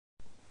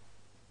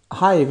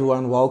Hi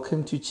everyone,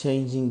 welcome to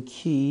Changing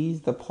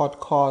Keys, the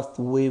podcast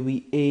where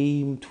we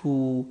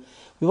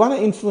want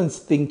to influence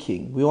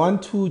thinking. We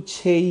want to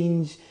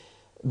change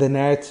the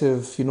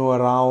narrative,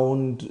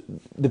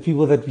 around the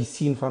people that we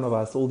see in front of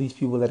us, all these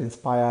people that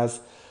inspire us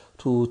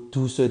to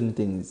do certain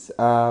things.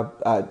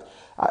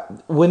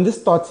 When this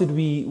started,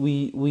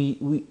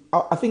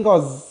 I think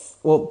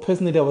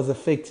personally, I was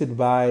affected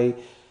by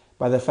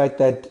the fact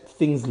that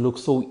things look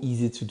so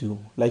easy to do.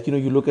 Like,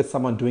 you look at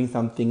someone doing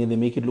something and they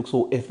make it look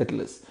so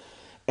effortless.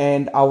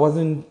 And I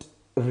wasn't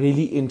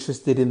really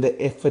interested in the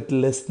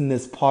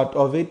effortlessness part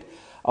of it.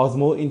 I was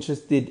more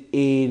interested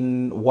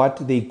in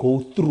what they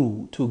go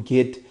through to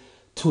get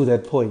to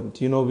that point,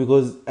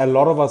 because a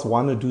lot of us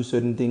want to do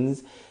certain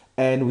things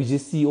and we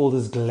just see all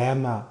this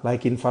glamour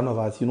like in front of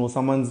us.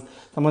 Someone's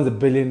a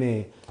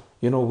billionaire.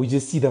 We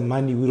just see the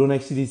money. We don't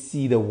actually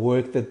see the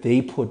work that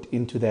they put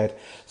into that.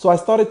 So I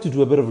started to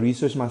do a bit of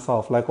research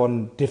myself, like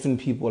on different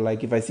people.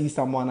 Like if I see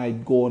someone, I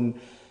go on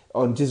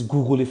just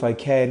Google if I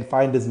can,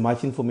 find as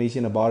much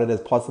information about it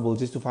as possible,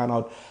 just to find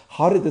out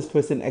how did this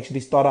person actually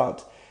start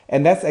out.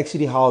 And that's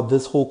actually how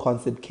this whole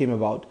concept came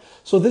about.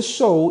 So this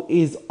show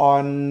is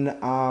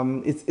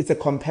on. It's a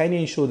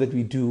companion show that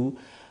we do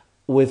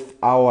with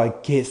our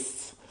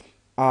guests.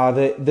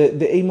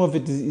 The aim of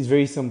it is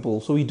very simple.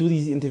 So we do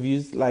these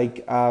interviews,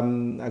 like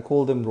I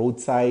call them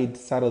roadside,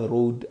 side of the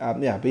road.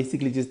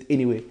 Basically just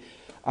anyway,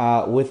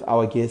 with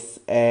our guests.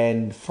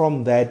 And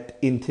from that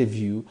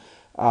interview,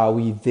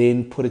 we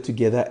then put it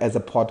together as a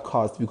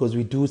podcast, because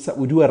we do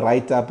a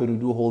write up and we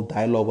do a whole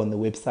dialogue on the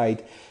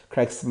website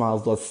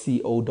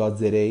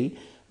cracksmiles.co.za.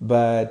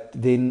 But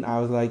then I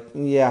was like,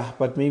 yeah,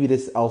 but maybe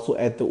let's also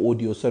add the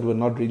audio so that we're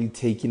not really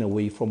taking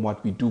away from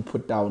what we do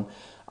put down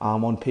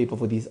on paper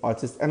for these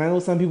artists. And I know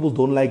some people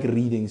don't like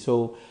reading,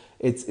 so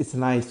it's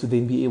nice to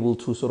then be able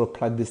to sort of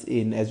plug this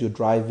in as you're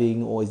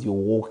driving or as you're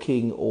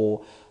walking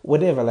or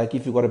whatever. Like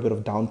if you've got a bit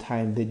of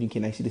downtime, then you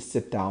can actually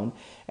sit down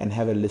and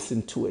have a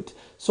listen to it.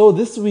 So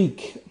this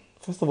week,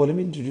 first of all, let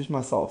me introduce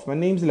myself. My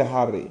name's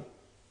Lehari.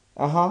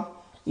 Uh-huh.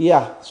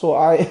 Yeah. So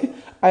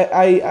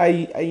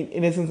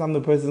in essence, I'm the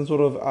person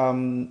sort of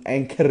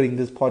anchoring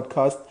this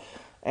podcast.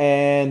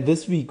 And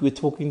this week we're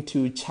talking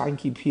to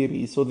Chunky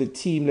Piri. So the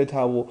team,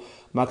 Letabo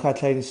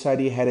Makatla and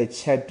Shadi, had a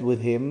chat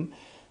with him.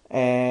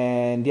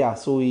 And yeah,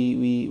 so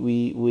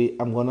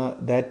I'm gonna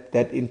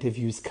that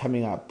interview is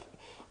coming up.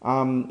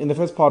 In the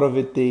first part of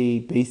it, they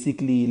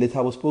basically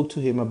Letabo spoke to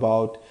him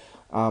about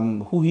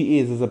who he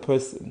is as a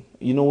person.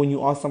 When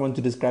you ask someone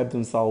to describe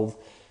themselves,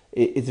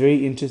 it's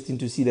very interesting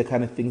to see the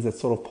kind of things that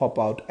sort of pop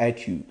out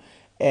at you.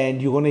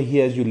 And you're going to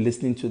hear as you're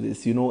listening to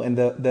this, and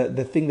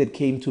the thing that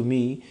came to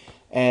me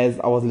as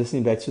I was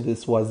listening back to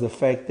this was the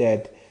fact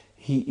that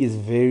he is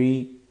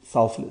very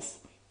selfless.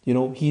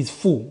 He's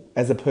full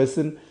as a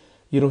person.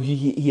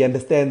 He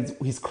understands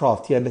his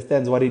craft. He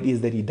understands what it is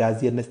that he does.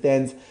 He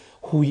understands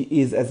who he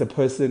is as a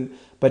person.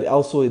 But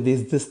also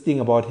there's this thing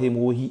about him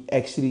where he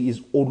actually is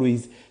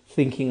always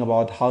thinking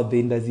about how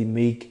then does he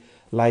make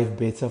life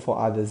better for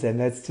others. And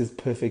that's just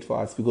perfect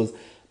for us, because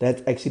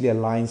that actually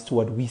aligns to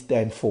what we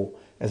stand for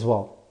as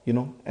well,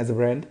 as a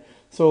brand.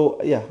 So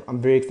yeah,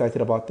 I'm very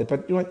excited about that.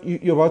 But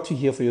you're about to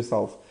hear for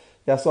yourself.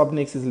 Yeah, so up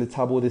next is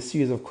Letabo with a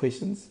series of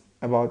questions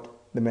about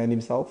the man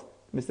himself,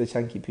 Mr.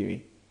 Chunky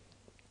Piri.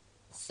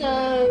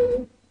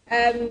 So,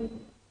 um,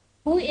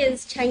 who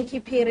is Chunky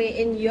Piri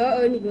in your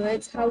own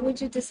words? How would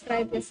you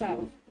describe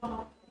yourself?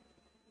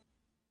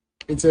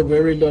 It's a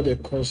very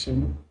loaded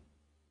question,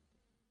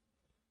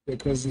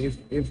 because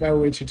if I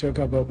were to talk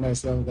about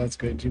myself, that's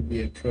going to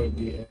be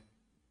probably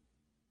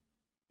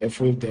a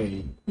full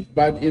day.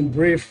 But in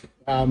brief,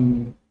 by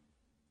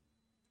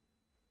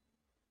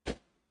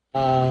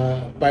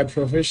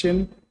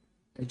profession,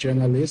 a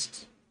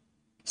journalist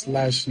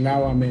slash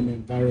now I'm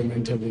an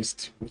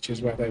environmentalist, which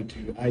is what I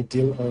do. I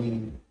deal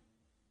on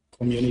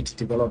community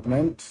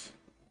development.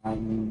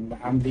 I'm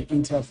the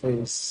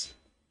interface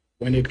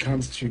when it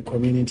comes to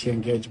community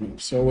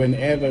engagement. So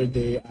whenever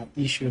there are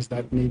issues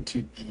that need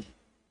to be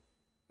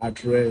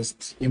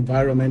addressed,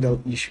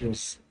 environmental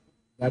issues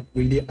that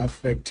really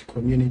affect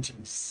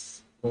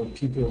communities or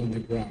people on the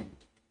ground,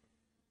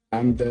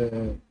 I'm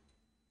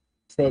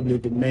probably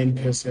the main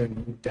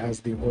person who does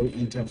the whole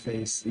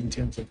interface in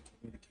terms of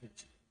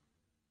communication.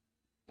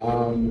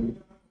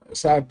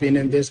 So I've been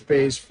in this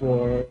space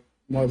for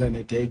more than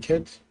a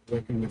decade,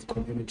 working with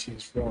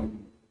communities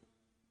from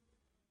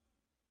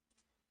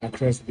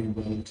across the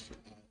world,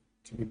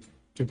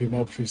 to be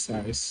more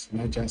precise,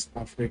 not just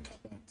Africa,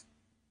 but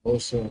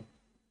also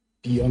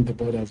beyond the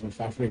borders of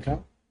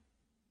Africa.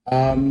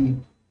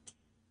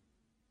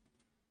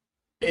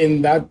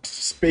 In that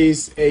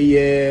space,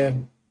 a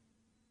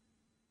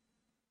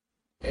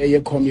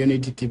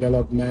community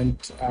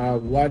development,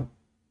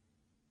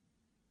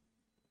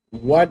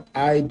 what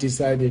I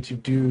decided to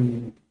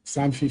do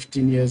some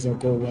 15 years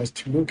ago was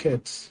to look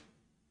at,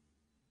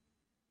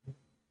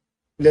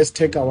 let's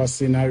take our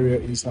scenario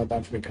in South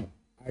Africa.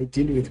 I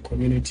deal with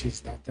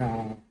communities that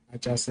are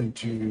adjacent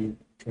to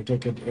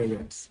protected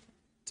areas.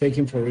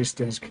 Taking, for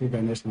instance,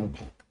 Kruger National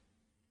Park.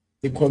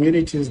 the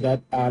communities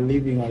that are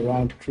living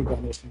around Kruger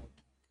National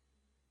Park,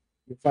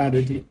 you find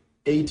that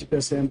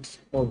 80%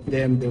 of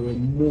them, they were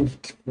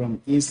moved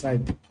from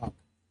inside the park.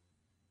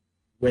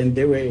 When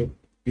they were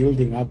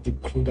building up the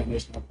Kruger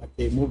National Park,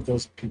 they moved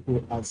those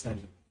people outside.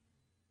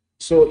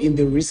 So in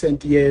the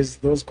recent years,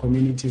 those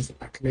communities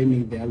are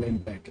claiming their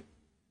land back.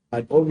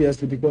 But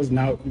obviously, because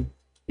now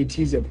it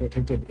is a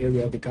protected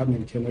area, the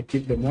government cannot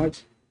give them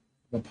what?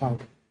 The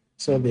park.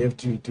 So they have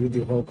to do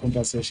the whole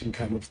compensation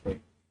kind of thing.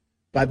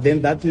 But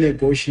then that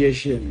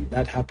negotiation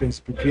that happens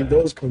between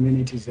those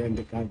communities and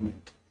the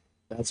government,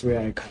 that's where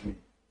I come in.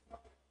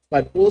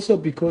 But also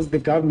because the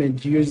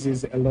government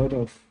uses a lot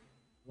of,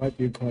 what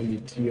do you call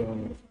it, your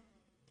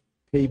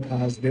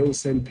papers, they will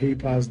send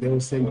papers, they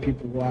will send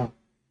people who are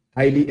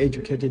highly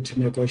educated to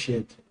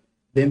negotiate,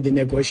 then the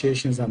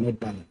negotiations are not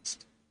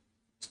balanced.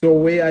 So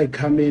where I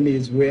come in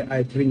is where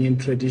I bring in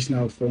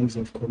traditional forms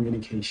of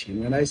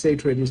communication. When I say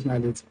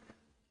traditional, it's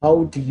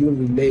how do you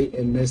relay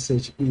a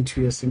message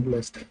into your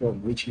simplest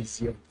form, which is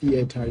your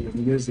theater, your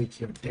music,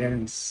 your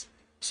dance.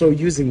 So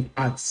using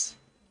arts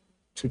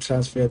to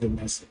transfer the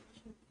message.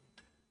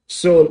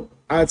 So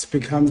arts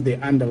becomes the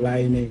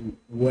underlining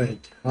word.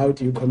 How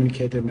do you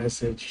communicate a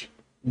message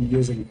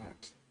using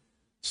art?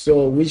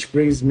 So which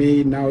brings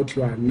me now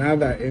to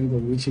another angle,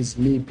 which is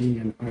me being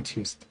an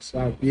artist. So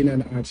I've been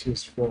an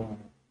artist for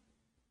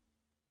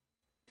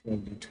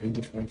probably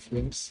 25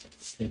 years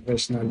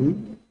professionally.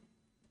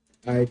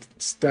 I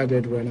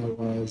started when I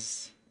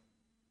was,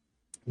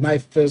 my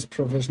first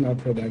professional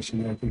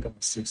production, I think I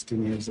was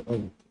 16 years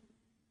old.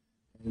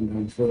 And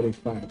I'm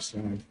 45, so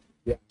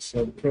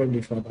so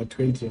probably for about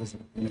 20 years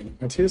I've been an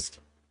artist.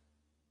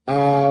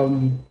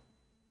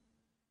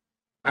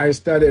 I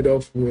started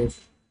off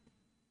with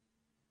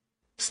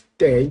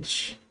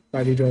stage,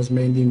 but it was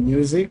mainly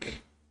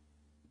music.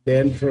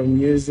 Then from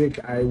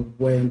music, I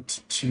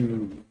went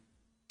to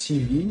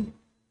TV.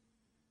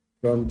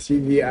 From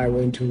TV, I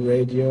went to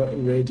radio.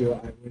 Radio,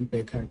 I went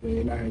back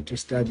again. I had to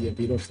study a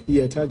bit of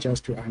theater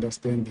just to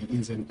understand the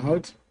ins and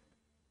outs.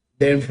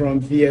 Then from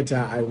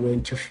theater, I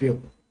went to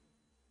film.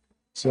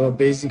 So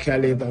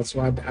basically, that's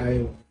what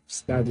I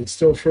studied.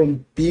 So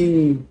from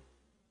being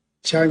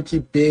Chunky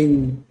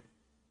being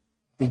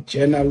the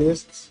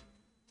journalist,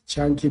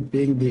 Chunky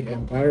being the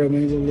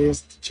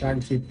environmentalist,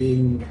 Chunky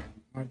being an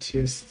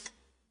artist,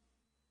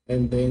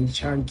 and then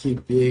Chunky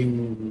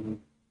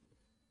being,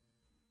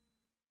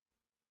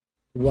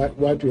 what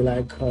will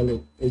I call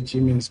it? A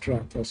gym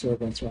instructor. So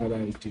that's what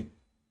I do.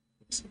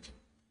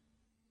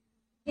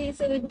 Okay,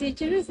 so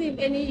did you receive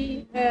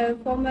any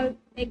formal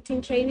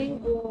acting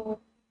training, or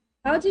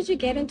how did you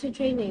get into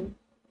training?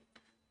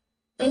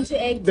 Into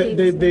acting?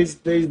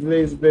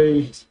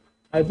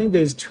 I think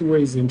there's two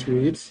ways into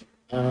it.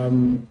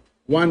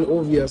 One,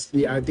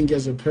 obviously, I think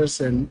as a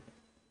person,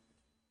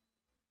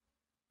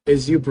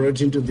 as you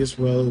brought into this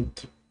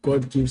world,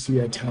 God gives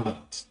you a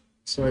talent.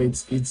 So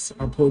it's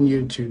upon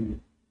you to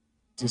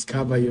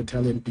discover your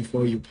talent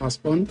before you pass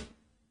on.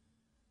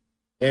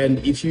 And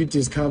if you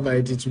discover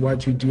it, it's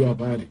what you do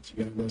about it,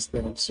 you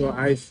understand? So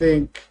I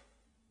think,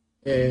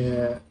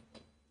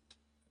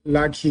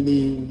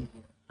 luckily,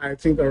 I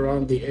think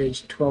around the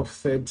age 12,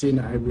 13,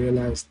 I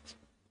realized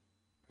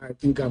I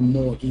think I'm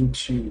more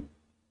into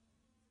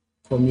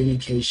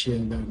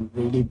communication than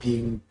really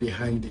being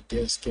behind the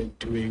desk and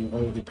doing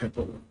all the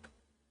paperwork.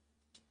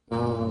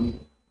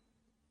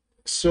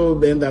 So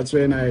then that's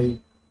when I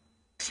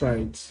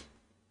tried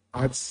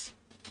arts.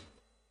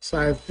 So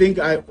I think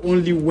I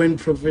only went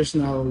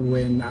professional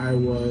when I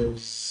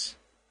was,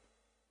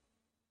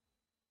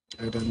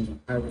 I don't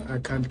know, I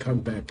can't come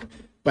back.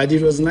 But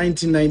it was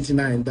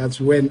 1999, that's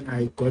when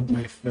I got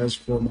my first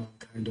formal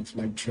kind of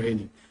like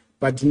training.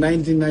 But in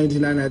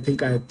 1999, I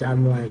think I had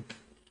done like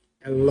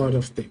a lot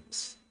of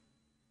things.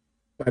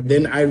 But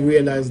then I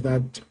realized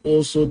that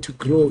also to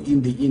grow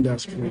in the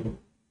industry,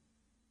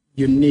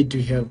 you need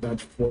to have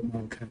that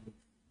formal kind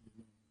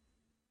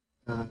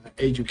of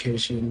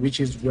education,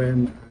 which is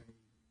when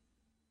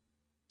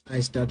I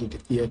studied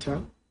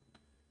theater.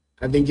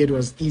 I think it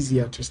was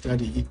easier to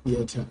study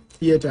theater.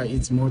 Theater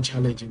is more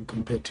challenging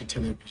compared to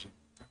television,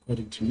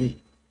 according to me.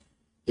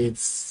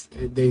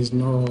 There's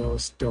no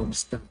stop,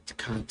 start,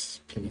 cut,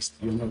 paste.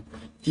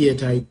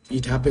 Theater,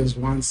 it happens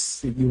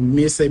once. You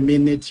miss a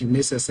minute, you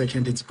miss a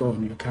second, it's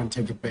gone. You can't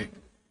take it back.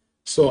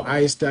 So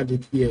I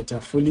studied theater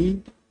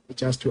fully,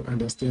 just to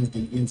understand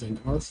the ins and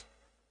outs.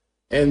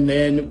 And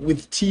then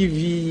with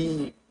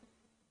TV,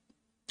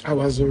 I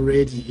was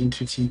already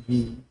into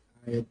TV.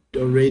 I had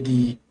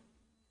already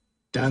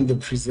done the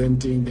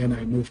presenting, then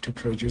I moved to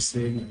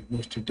producing, I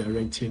moved to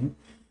directing.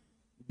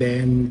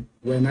 Then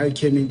when I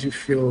came into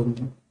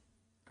film,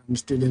 I'm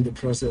still in the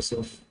process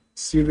of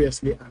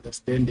seriously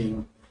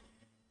understanding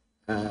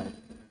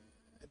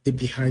the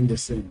behind the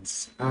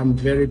scenes. I'm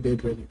very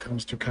bad when it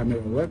comes to camera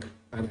work,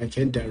 but I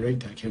can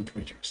direct, I can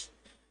produce,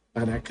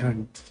 but I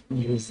can't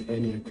use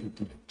any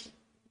equipment.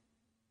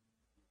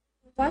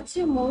 What's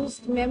your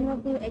most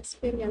memorable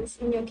experience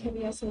in your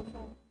career so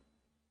far?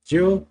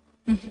 Joe?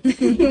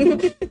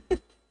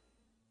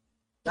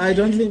 I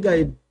don't think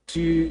I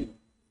do.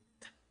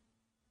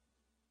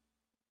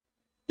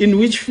 In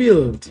which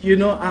field? You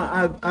know,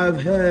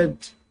 I've heard,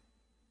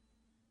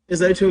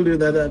 as I told you,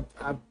 that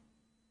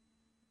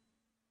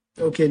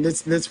okay,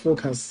 let's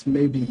focus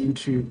maybe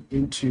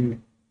into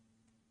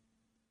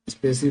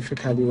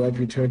specifically what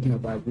we're talking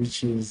about,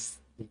 which is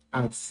the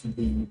arts,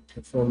 the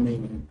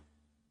performing.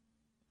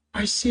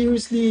 I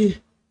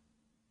seriously,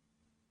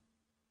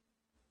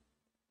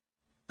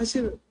 I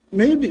said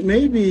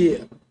maybe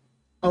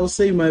I'll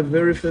say my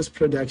very first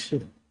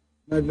production,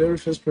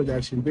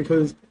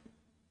 because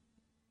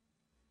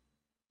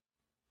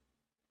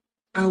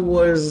I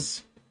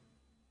was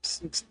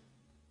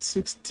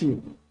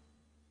 16,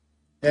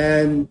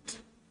 and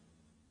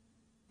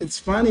it's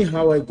funny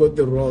how I got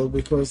the role,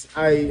 because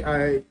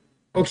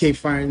okay,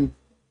 fine,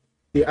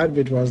 the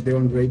advert was there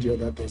on radio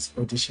that there's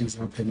auditions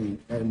happening,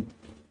 and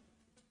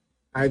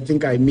I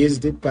think I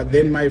missed it, but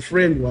then my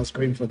friend was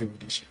going for the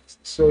auditions,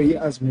 so he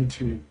asked me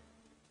to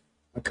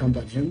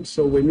accompany him.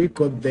 So when we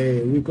got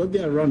there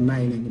around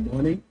 9 in the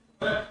morning.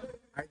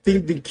 I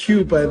think the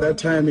queue by that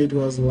time, it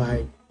was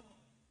like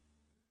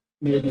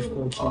maybe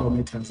 4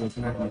 kilometers of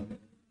line.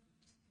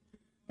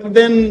 And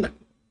then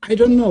I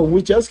don't know,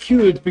 we just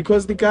queued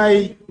because the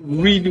guy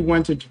really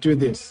wanted to do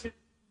this.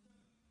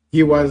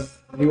 He was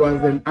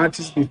an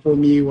artist before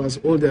me, he was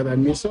older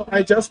than me. So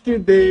I just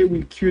stood there,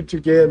 we queued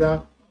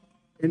together.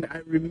 And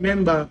I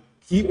remember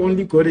he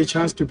only got a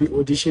chance to be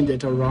auditioned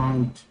at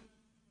around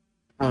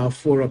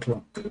 4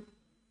 o'clock.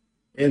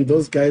 And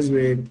those guys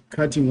were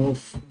cutting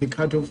off, the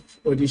cutoff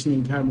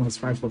auditioning time was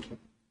 5 o'clock.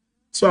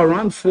 So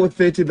around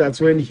 4:30, that's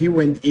when he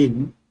went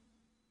in.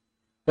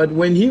 But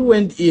when he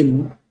went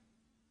in,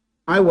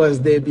 I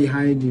was there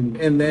behind him.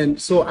 And then,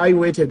 so I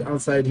waited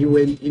outside, he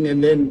went in.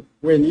 And then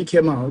when he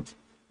came out,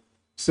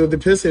 so the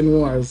person who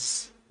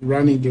was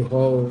running the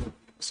hall,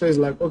 so he's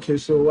like, okay,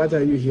 so what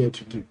are you here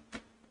to do?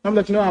 I'm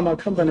like, no, I'm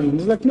accompanying.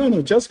 He's like,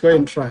 no, just go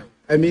and try.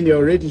 I mean, you're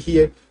already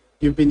here.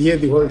 You've been here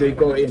the whole day,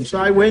 go in. So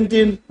I went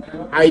in.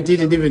 I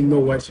didn't even know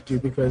what to do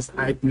because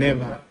I'd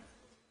never.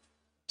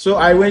 So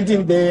I went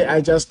in there.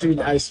 I just stood.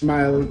 I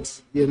smiled.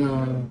 You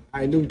know,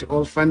 I looked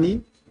all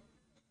funny.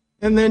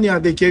 And then, yeah,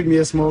 they gave me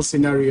a small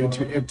scenario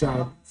to act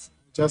out.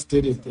 Just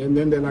did it. And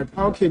then they're like,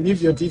 okay,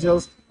 leave your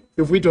details.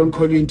 If we don't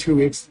call you in 2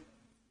 weeks,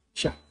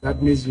 sure,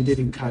 that means you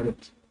didn't cut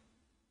it.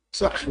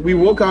 So we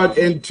walk out,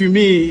 and to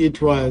me,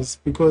 it was,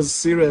 because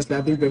seriously,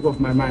 I think back of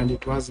my mind,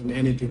 it wasn't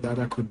anything that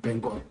I could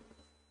bank on.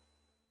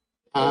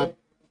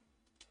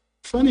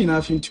 Funny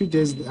enough, in 2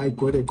 days, I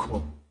got a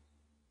call.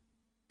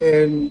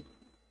 And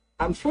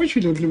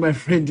unfortunately, my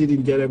friend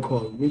didn't get a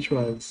call, which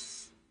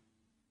was,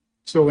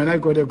 so when I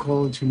got a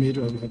call, to me, it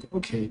was like,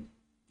 okay.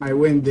 I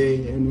went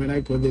there, and when I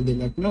got there, they're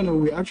like, no,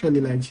 we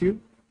actually like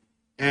you,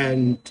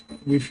 and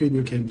we feel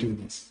you can do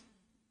this.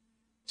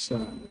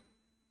 So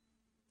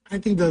I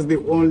think that's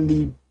the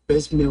only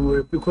best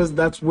memory, because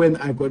that's when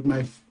I got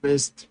my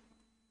first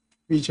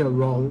feature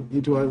role.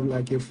 It was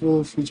like a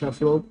full feature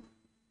film,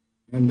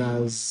 and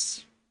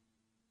as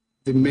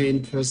the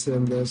main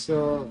person there.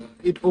 So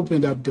it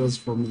opened up doors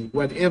for me.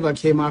 Whatever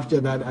came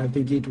after that, I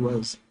think it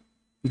was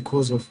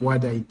because of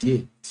what I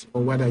did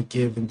or what I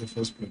gave in the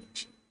first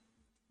production.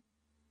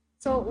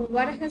 So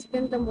what has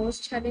been the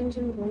most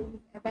challenging role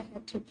you've ever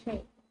had to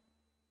play?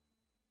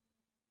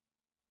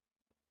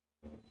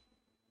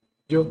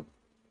 Joe?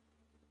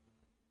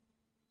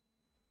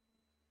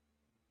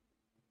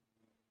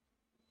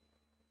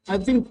 I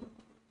think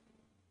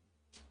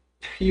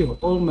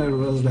all my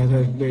roles that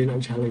I've played are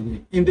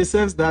challenging, in the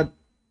sense that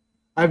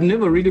I've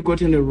never really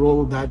gotten a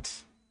role that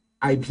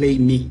I play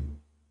me.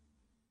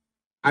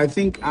 I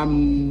think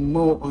I'm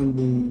more on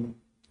the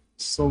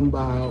somber,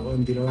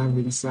 on the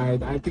loving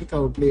side. I think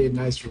I'll play a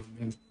nice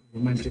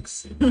romantic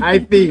scene. I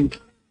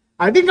think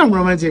I'm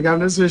romantic. I'm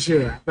not so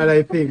sure, but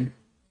I think.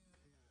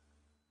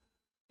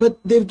 But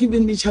they've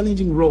given me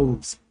challenging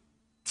roles.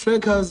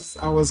 Trackers,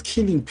 I was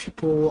killing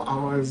people.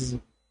 I was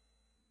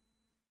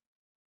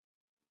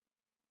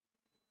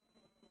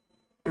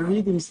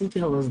Rhythm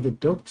City, I was the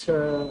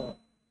doctor.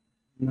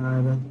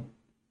 No,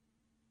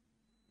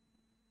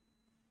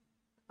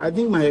 I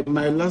think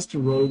my last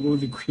role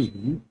with the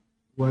Queen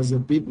was a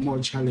bit more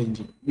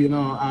challenging. You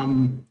know,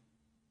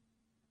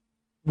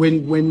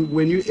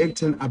 when you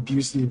act an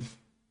abusive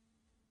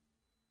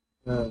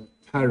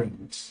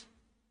parent,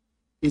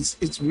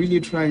 it's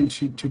really trying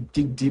to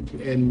dig deep,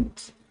 and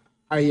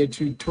I had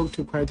to talk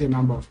to quite a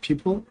number of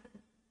people.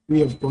 We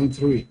have gone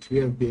through it. We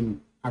have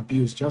been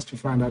abused, just to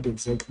find out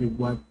exactly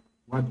what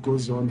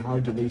goes on, how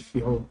do they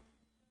feel,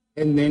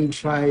 and then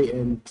try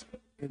and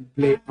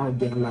play out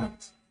their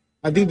lives.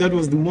 I think that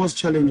was the most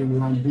challenging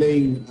when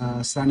playing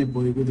Sunny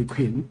Boy with the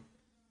Queen.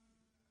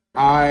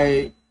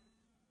 I've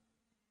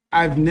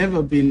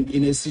never been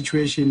in a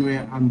situation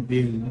where I'm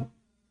being,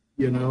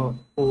 or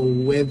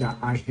whether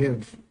I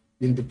have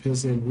been the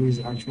person who is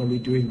actually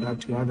doing that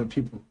to other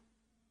people.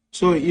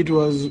 So it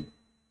was,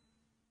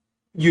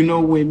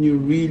 when you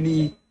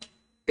really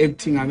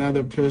acting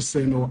another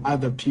person or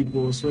other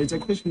people. So it's a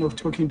question of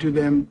talking to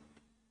them.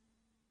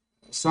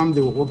 Some they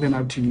will open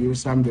up to you,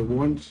 some they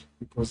won't,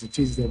 because it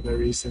is a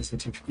very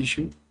sensitive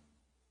issue.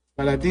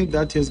 But I think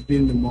that has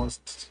been the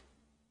most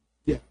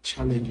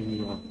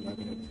challenging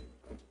one.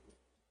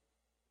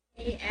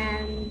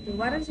 And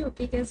what is your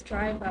biggest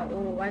driver,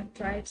 or what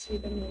drives you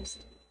the most?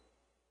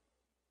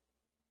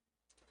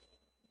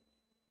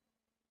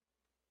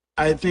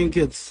 I think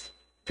it's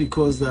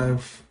because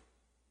I've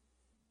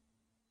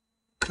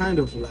kind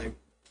of like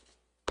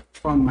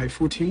found my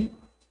footing,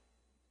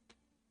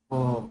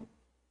 or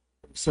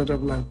sort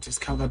of like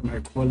discovered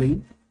my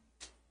calling,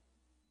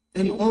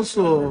 and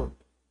also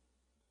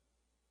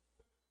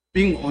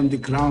being on the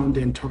ground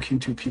and talking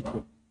to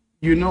people.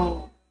 You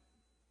know,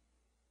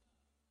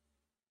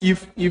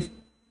 if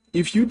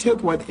you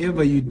take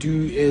whatever you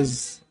do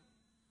as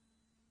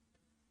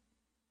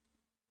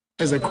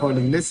a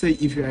calling, let's say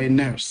if you're a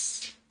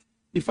nurse,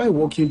 if I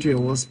walk into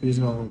a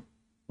hospital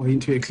or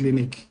into a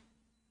clinic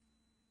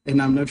and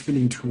I'm not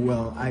feeling too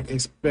well, I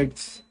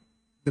expect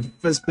the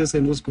first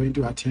person who's going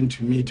to attend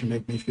to me to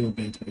make me feel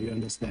better. You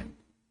understand?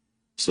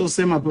 So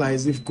same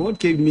applies. If God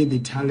gave me the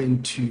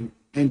talent to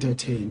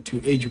entertain,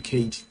 to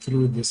educate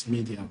through this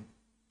medium,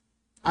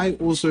 I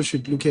also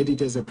should look at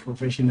it as a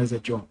profession, as a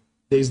job.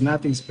 There is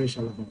nothing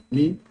special about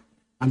me.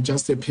 I'm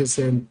just a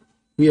person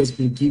who has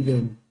been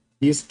given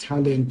this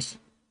talent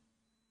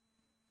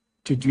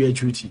to do a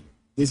duty.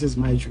 This is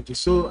my duty.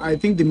 So I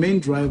think the main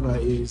driver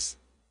is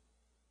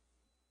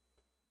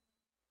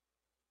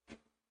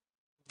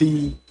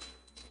the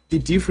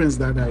difference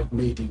that I've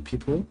made in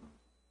people,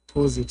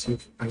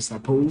 positive, I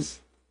suppose.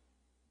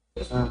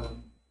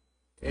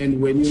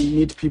 And when you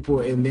meet people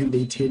and then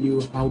they tell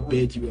you how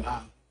bad you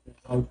are,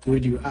 how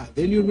good you are,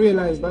 then you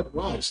realize that,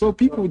 wow, so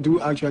people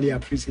do actually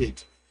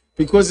appreciate,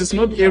 because it's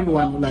not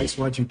everyone who likes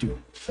what you do.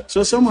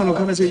 So someone will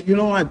come and say, you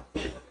know what,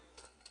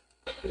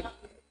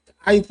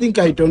 I think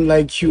I don't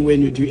like you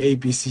when you do A,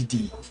 B, C,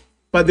 D.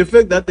 But the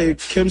fact that they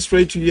came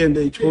straight to you and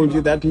they told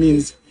you, that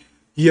means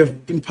you have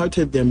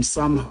impacted them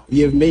somehow.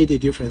 You have made a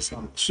difference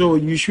somehow. So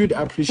you should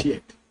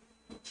appreciate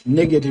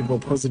negative or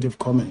positive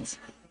comments.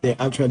 They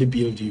actually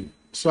build you.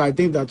 So I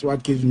think that's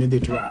what gives me the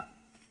drive.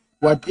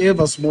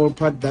 Whatever small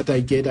part that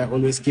I get, I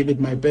always give it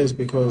my best,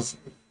 because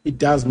it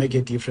does make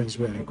a difference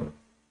where I go.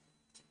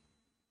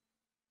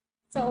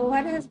 So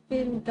what has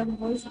been the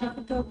most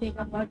difficult thing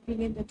about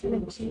being in the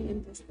television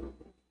industry?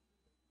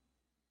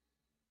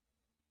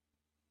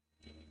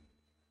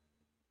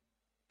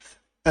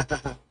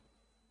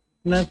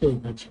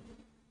 Nothing, actually.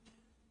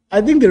 I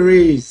think the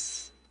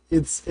race,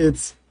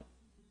 it's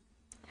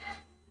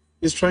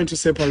trying to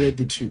separate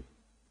the two.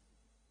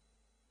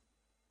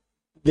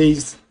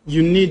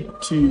 You need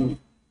to,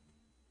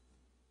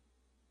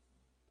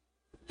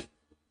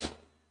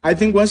 I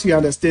think once you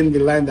understand the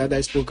line that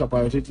I spoke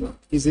about,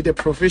 is it a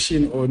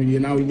profession or you're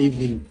now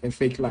living a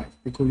fake life?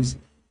 Because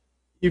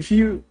if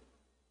you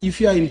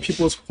are in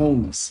people's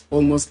homes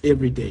almost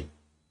every day,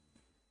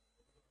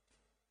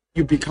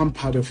 you become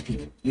part of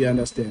people, you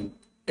understand?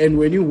 And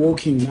when you're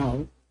walking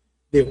now,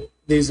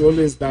 there's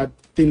always that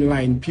thin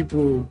line.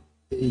 People,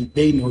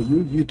 they know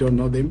you, you don't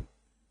know them.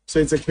 So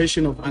it's a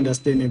question of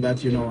understanding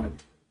that, you know what,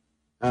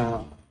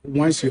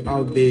 once you're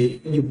out there,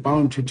 you're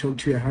bound to talk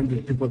to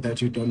 100 people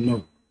that you don't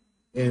know.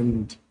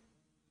 And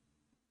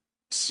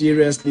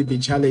seriously, the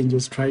challenge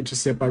is trying to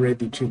separate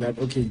the two, that,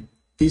 okay,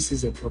 this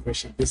is a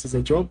profession, this is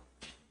a job.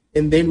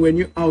 And then when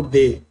you're out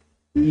there,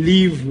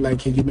 live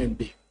like a human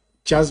being.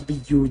 Just be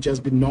you,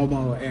 just be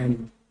normal.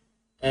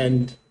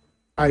 And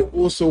I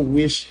also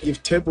wish,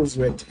 if tables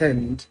were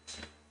turned,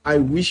 I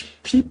wish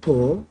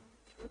people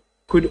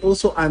could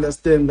also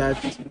understand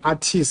that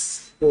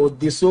artists, or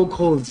the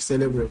so-called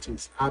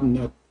celebrities, I'm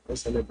not a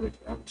celebrity,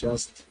 I'm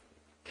just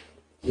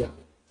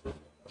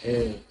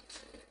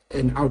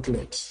an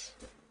outlet.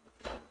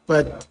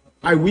 But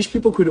I wish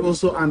people could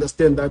also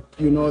understand that,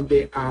 you know,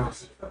 they are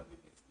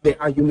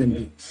human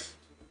beings.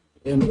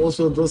 And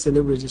also those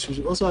celebrities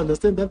should also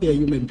understand that they are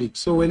human beings.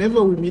 So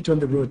whenever we meet on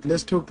the road,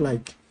 let's talk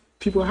like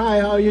people, hi,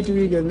 how are you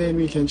doing? And then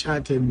we can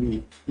chat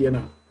and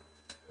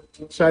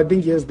So I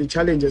think, yes, the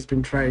challenge has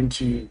been trying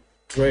to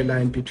draw a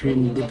line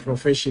between the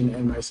profession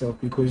and myself,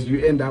 because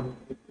you end up,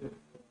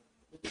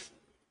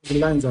 the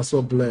lines are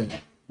so blurred.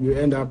 You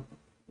end up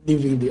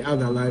living the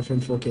other life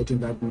and forgetting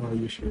that now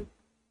you should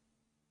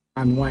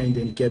unwind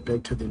and get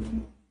back to the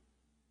normal.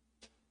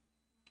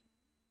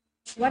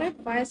 What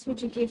advice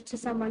would you give to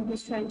someone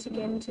who's trying to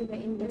get into the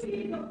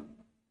industry?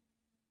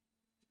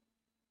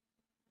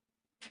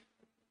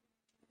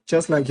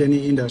 Just like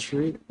any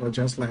industry, or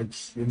just like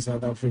in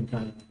South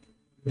Africa,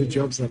 the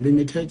jobs are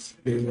limited,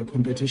 there is a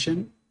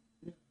competition.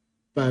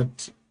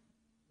 But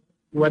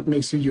what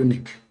makes you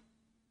unique?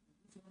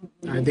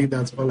 I think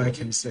that's all I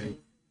can say.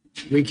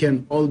 We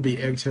can all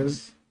be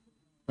actors,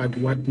 but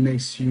what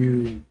makes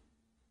you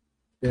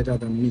better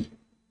than me?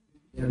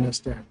 You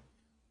understand?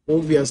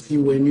 Obviously,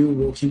 when you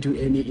walk into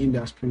any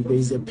industry, there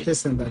is a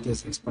person that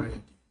has inspired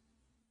you.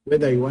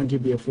 Whether you want to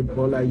be a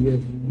footballer, you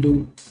have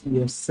looked, you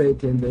have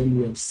sat, and then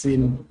you have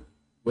seen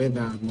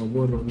whether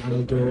Nobo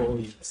Ronaldo, or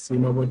you've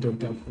seen Nobo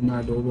Dr.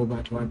 Kumado,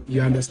 but what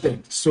you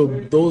understand. So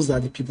those are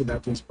the people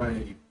that inspire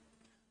you.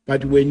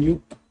 But when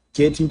you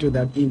get into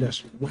that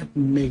industry, what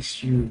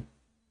makes you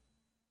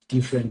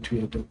different to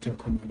a Dr.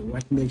 Khumalo?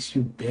 What makes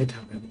you better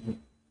than him?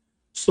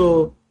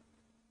 So,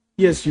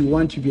 yes, you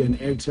want to be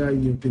an actor,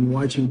 you've been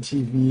watching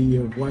TV,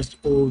 you've watched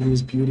all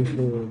these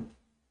beautiful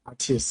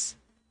artists.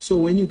 So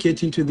when you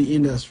get into the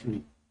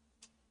industry,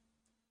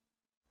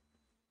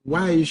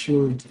 why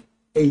should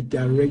a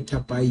director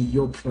buy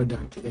your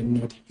product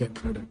and not her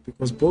product?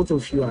 Because both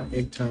of you are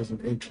actors and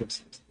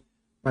actresses.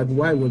 But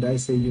why would I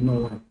say, you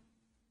know what,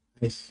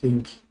 I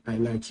think I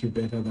like you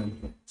better than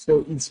her?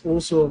 So it's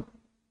also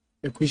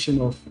a question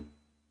of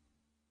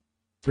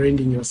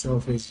branding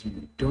yourself as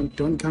you.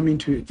 Don't come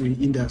into the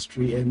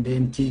industry and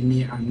then give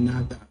me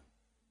another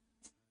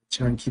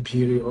Chunky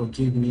Piri or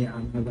give me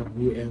another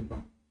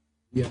whoever.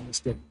 You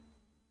understand?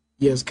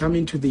 Yes,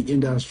 coming to the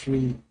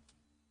industry,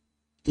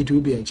 it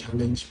will be a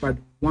challenge, but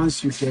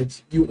once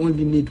you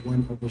only need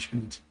one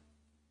opportunity.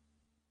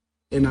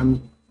 And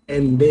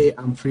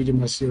I'm pretty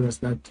much serious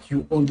that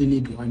you only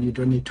need one, you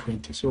don't need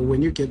 20. So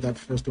when you get that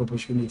first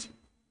opportunity,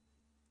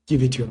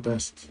 give it your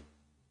best.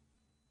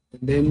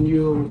 And then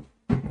you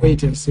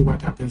wait and see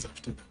what happens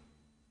after that.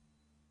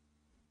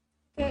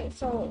 Okay,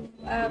 so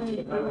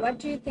what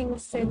do you think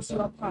sets you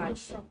apart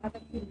from other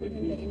people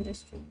in the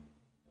industry?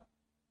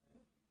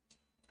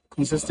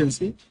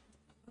 Consistency.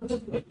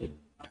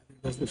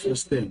 That's the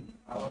first thing.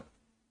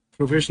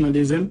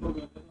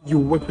 Professionalism. You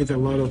work with a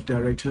lot of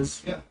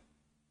directors.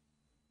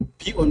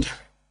 Be on time.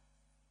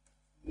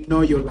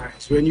 Know your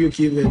lines. When you're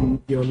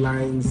given your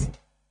lines,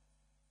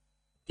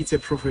 it's a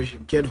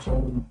profession. Get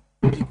home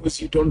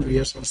because you don't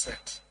rehearse on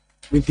set.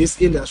 With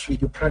this industry,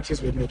 you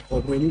practice when you're at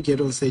home. When you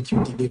get on set,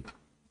 you deliver.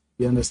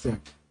 You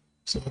understand?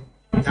 So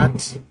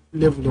that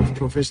level of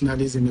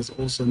professionalism is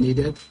also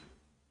needed.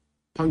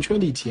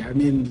 Punctuality, I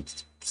mean,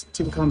 it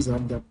still comes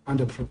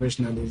under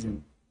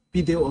professionalism.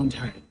 Be there on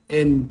time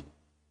and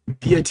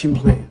be a team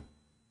player.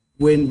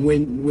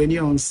 When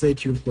you're on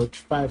set, you've got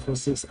 5 or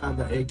 6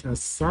 other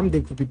actors. Some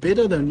they could be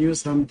better than you,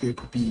 some they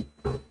could be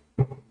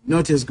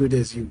not as good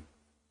as you.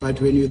 But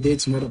when you're there,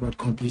 it's not about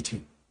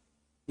competing.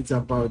 It's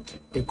about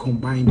a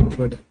combined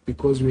product.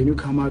 Because when you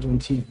come out on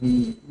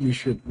TV, you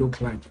should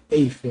look like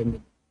a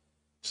family.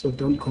 So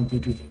don't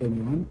compete with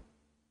anyone.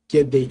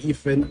 Get there.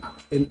 If an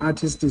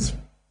artist is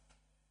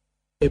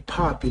a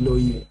par below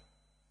you,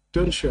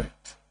 don't show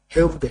it.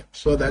 Help them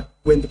so that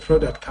when the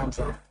product comes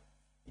out,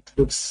 it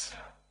looks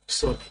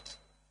solid.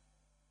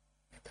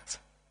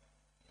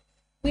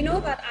 We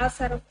know that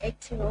outside of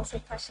acting, you're also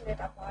passionate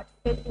about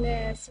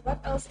fitness. What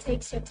else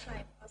takes your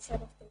time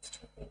outside of those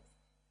two things?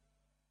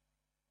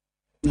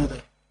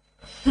 Nothing.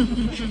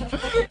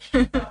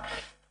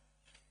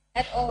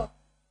 At all?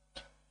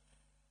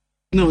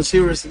 No,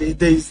 seriously,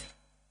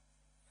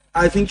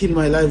 I think in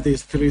my life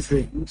there's 3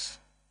 things.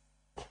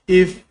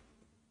 If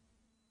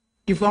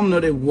I'm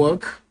not at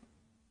work,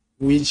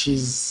 which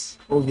is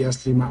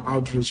obviously my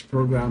outreach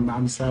program,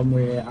 I'm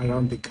somewhere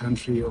around the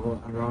country or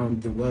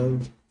around the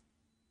world,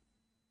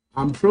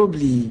 I'm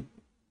probably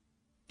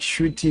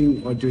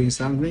shooting or doing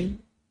something.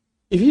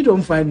 If you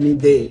don't find me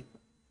there,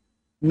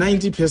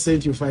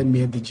 90% you find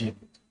me at the gym.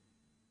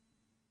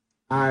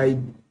 I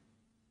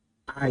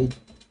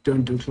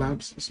don't do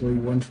clubs, so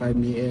you won't find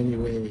me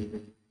anywhere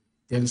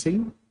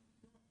dancing.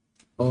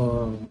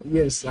 Or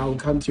yes, I'll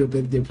come to your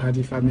birthday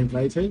party if I'm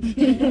invited.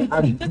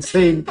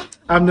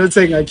 I'm not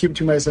saying I keep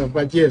to myself,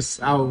 but yes,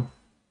 I'll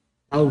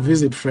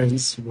visit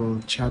friends, we'll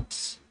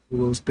chat,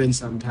 we'll spend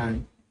some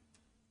time.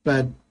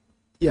 But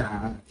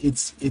yeah,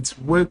 it's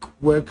work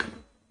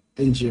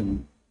and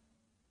gym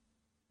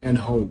and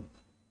home.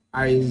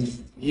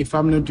 If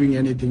I'm not doing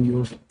anything,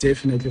 you'll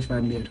definitely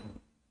find me at home.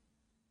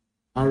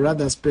 I'd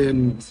rather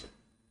spend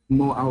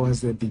more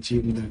hours at the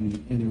gym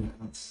than anywhere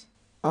else.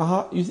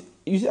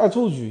 You see, I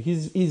told you,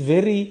 he's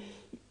very.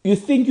 You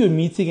think you're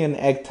meeting an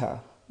actor,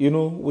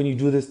 when you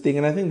do this thing,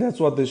 and I think that's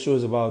what this show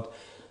is about.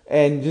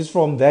 And just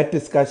from that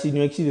discussion,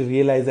 you actually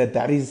realize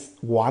that is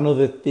one of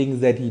the things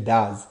that he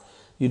does,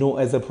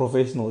 as a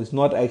professional. It's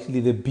not actually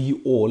the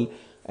be all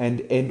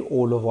and end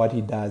all of what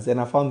he does.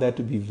 And I found that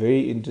to be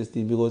very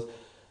interesting because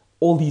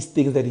all these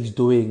things that he's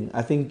doing,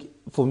 I think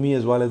for me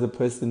as well as a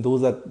person,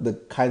 those are the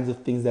kinds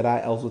of things that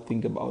I also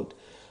think about.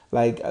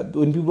 Like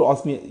when people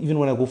ask me, even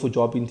when I go for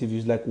job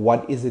interviews, like,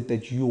 what is it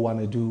that you want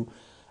to do?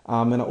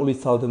 And I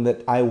always tell them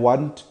that I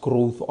want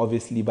growth,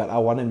 obviously, but I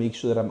want to make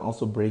sure that I'm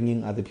also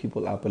bringing other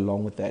people up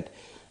along with that.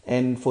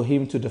 And for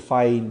him to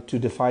define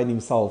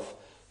himself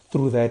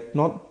through that,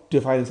 not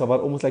define himself, but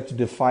almost like to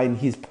define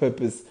his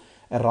purpose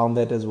around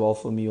that as well,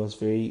 for me was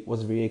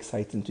very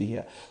exciting to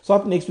hear. So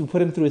up next, we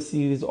put him through a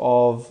series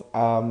of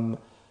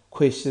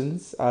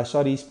questions.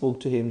 Shadi spoke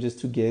to him just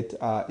to get,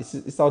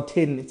 it's our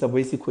 10, it's our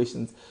basic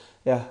questions.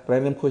 Yeah,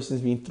 random questions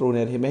being thrown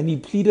at him. And he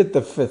pleaded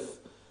the fifth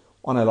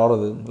on a lot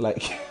of them,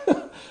 like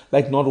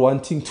like not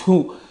wanting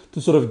to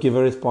sort of give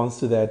a response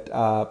to that.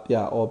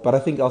 But I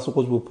think also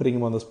because we're putting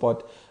him on the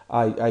spot,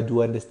 I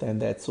do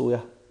understand that. So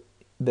yeah,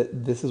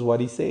 this is what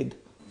he said.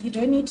 You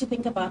don't need to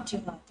think about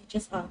too hard. You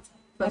just answer.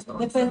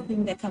 The first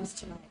thing that comes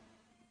to mind.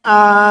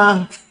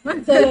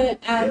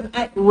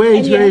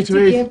 Wait. Give a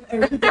reason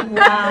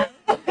why.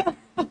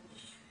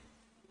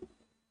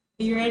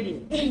 you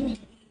ready?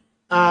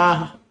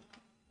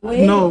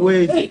 No,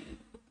 wait.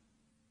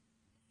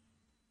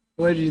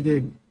 What do you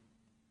think?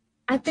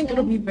 I think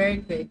it'll be very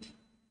quick.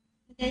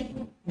 Okay.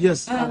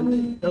 Yes.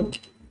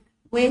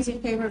 Where's your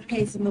favorite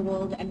place in the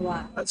world and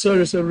why?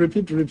 Sorry,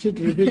 repeat.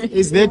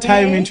 Is there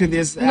time into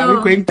this? Are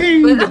we going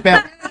ding the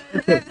bell?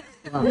 Okay.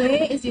 Wow.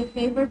 Where is your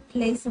favorite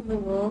place in the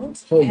world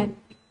Home. and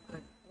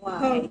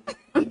why?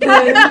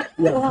 Yeah,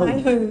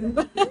 Why home.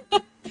 home?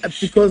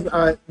 Because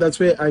that's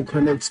where I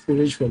connect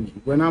spiritually.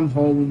 When I'm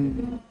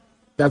home,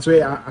 that's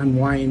where I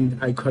unwind,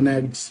 I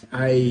connect,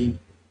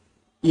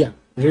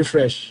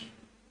 refresh.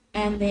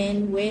 And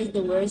then where's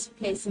the worst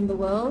place in the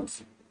world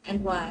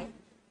and why?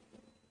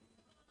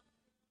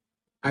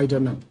 I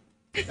don't know.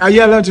 Are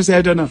you allowed to say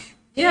I don't know?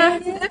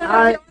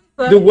 Yeah.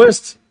 The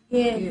worst.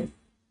 Yeah.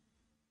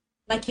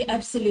 Like you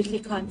absolutely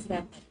can't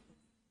stand it.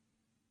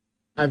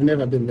 I've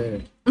never been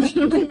there.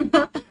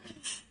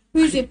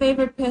 Who's your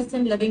favorite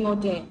person, living or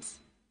dead?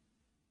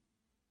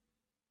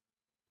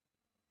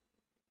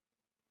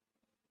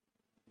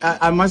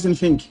 I mustn't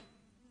think.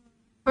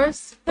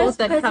 First thought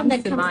that person comes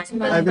that to comes mind. to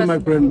mind. I think my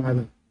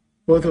grandmother.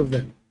 Both of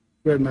them.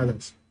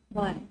 Grandmothers.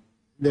 Why?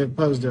 They're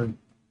passed on.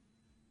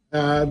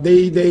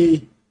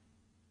 They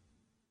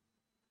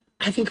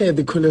I think I had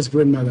the coolest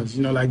grandmothers,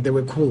 like they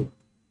were cool.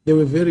 They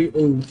were very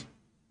old.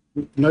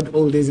 Not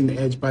old as in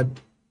age, but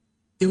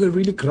they were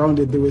really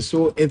grounded. They were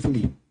so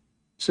earthly.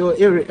 So I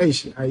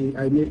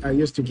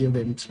used to give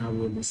them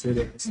trouble and say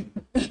that.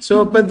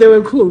 So, but they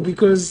were cool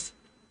because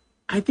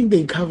I think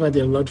they covered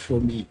a lot for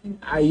me.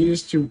 I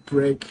used to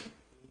break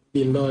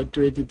the law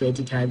 20,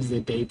 30 times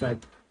a day, but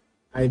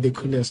I the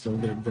coolest of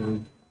them.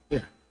 Though.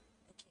 Yeah.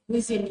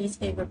 Who's your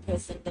least favorite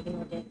person, living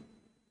or dead?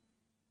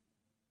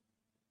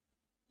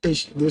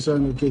 This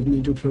one will give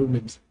me two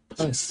problems.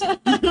 Pass.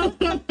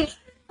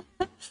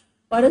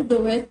 What is the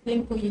worst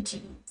thing for you to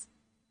eat?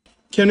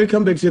 Can we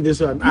come back to this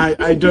one?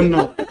 I don't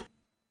know.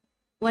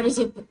 What is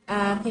your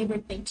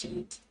favorite thing to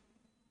eat?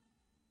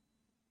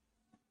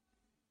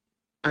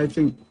 I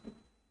think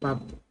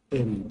pap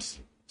and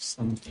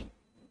something.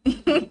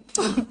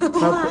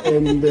 Pap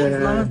and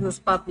As long as the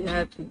spot you're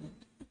happy.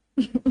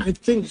 I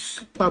think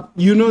pap.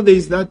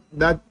 There's that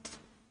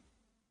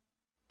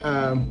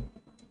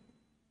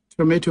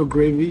tomato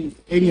gravy.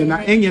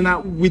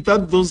 Engena,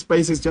 without those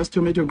spices, just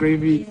tomato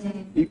gravy,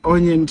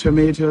 onion,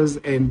 tomatoes,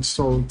 and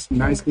salt,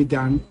 nicely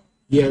done.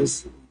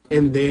 Yes,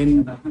 and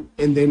then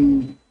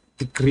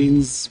the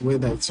greens,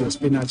 whether it's your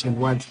spinach and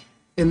what,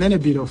 and then a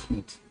bit of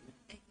meat.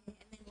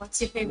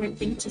 What's your favorite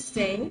thing to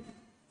say?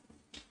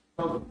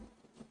 I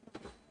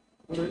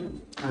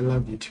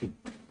love you too.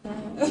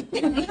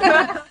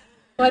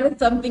 What is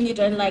something you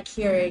don't like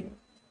hearing?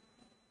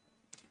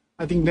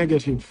 I think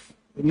negative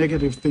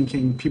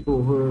thinking,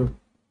 people who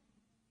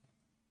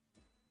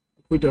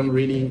don't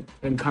really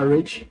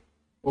encourage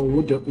or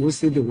who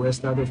see the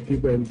worst out of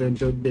people and then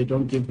they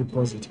don't give the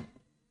positive.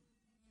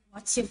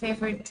 What's your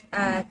favorite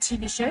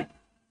TV show?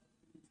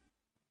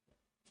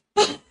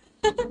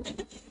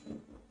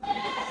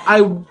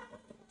 I'm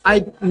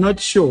not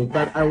sure,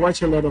 but I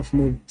watch a lot of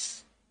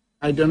movies.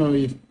 I don't know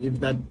if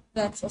that.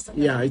 That's awesome.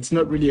 Yeah, it's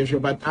not really a show,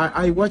 but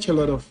I watch a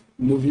lot of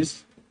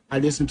movies. I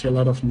listen to a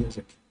lot of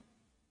music.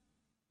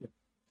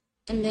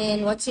 And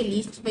then what's your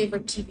least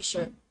favorite TV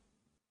show?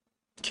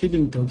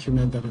 Killing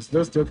documentaries.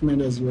 Those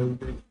documentaries were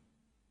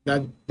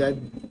that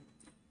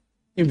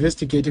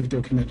investigative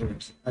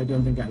documentaries. I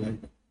don't think I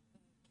like them.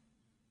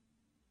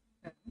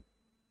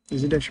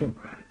 Is it a show?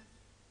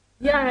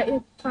 Yeah,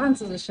 it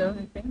counts as a show,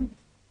 I think.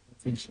 I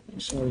think so.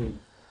 Sorry.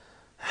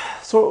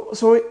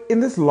 So in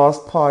this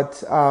last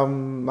part,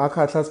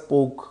 Makatla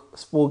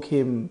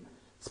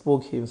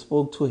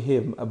spoke to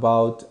him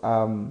about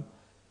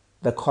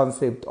the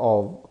concept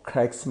of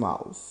crack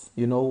smiles.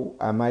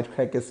 I might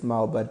crack a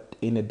smile, but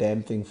ain't a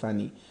damn thing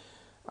funny.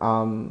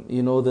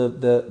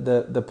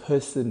 The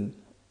person,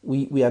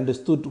 we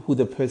understood who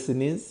the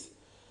person is.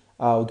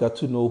 We got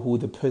to know who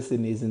the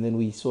person is, and then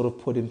we sort of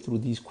put him through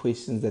these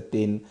questions that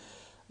then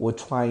we're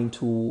trying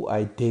to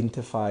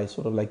identify,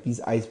 sort of like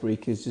these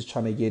icebreakers, just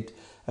trying to get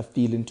a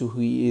feel into who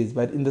he is.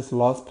 But in this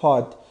last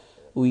part,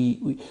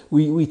 we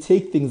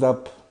take things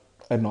up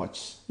a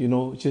notch,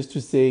 just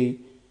to say,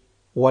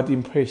 what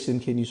impression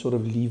can you sort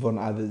of leave on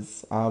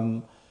others?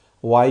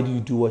 Why do you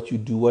do what you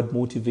do? What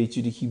motivates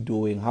you to keep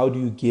doing? How do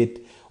you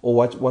get, or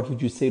what would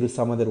you say to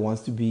someone that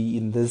wants to be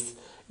in this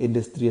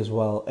industry as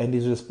well? And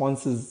his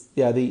responses,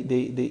 yeah,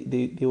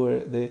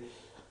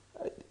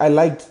 I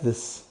liked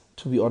this,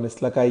 to be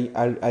honest. Like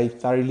I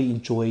thoroughly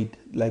enjoyed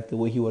like the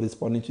way he was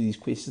responding to these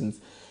questions,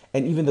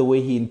 and even the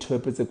way he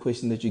interprets the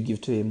question that you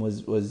give to him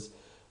was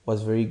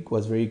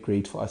very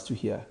great for us to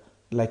hear.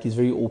 Like he's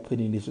very open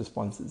in his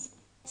responses.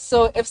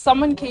 So if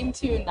someone came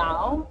to you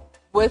now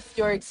with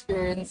your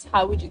experience,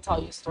 how would you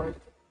tell your story?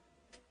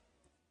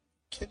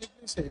 Can you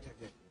please say it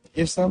again?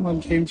 If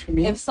someone came to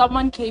me, If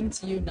someone came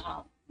to you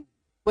now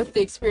with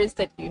the experience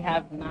that you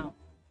have now,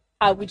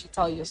 how would you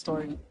tell your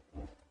story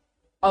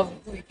of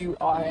who you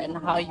are and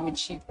how you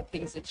achieved the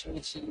things that you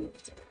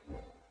achieved?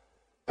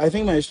 I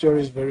think my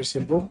story is very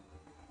simple.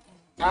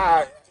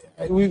 I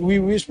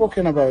we've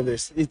spoken about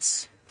this.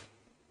 It's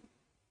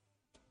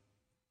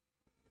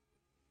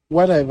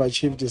what I've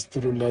achieved is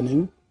through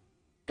learning,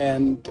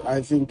 and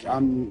I think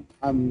I'm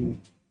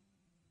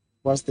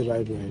what's the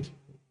right word?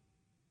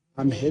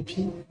 I'm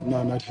happy.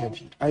 No, not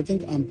happy. I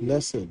think I'm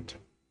blessed.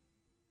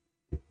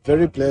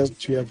 Very blessed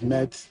to have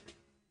met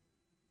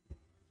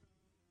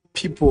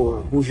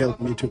people who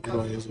helped me to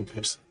grow as a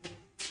person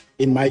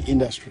in my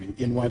industry,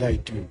 in what I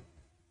do.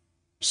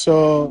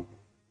 So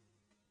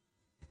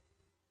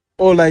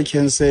all I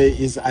can say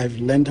is I've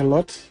learned a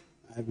lot.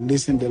 I've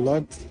listened a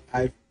lot.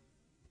 I've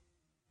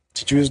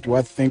chosen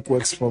what think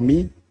works for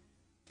me,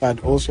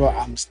 but also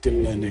I'm still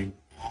learning.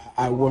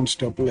 I won't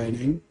stop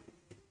learning.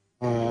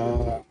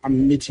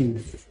 I'm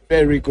meeting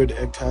very good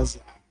actors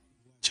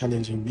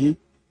challenging me.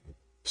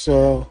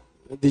 So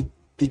the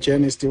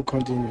journey still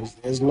continues.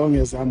 As long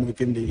as I'm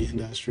within the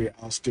industry,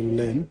 I'll still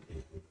learn,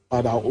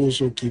 but I'll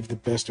also give the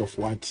best of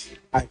what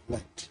I've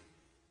learned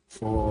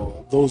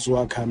for those who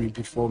are coming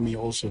before me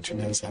also to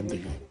learn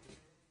something.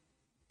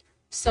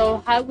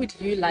 So, how would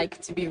you like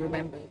to be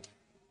remembered?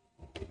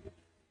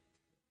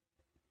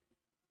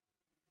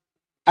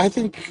 I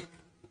think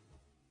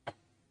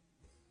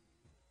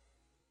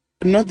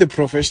not the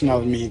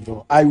professional me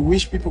though. I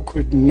wish people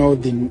could know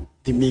the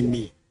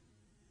me.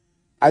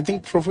 I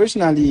think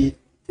professionally,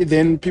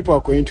 then people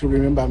are going to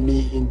remember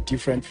me in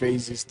different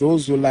phases.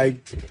 Those who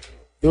liked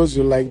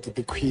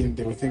the Queen,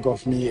 they will think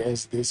of me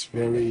as this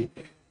very.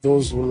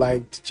 Those who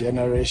liked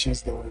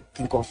Generations, they will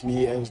think of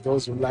me as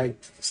those who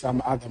liked some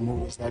other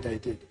movies that I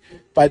did.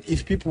 But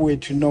if people were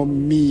to know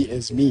me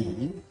as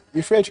me,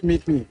 if you were to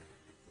meet me,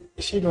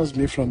 she knows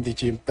me from the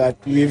gym. That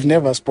we've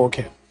never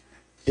spoken.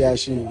 Yeah,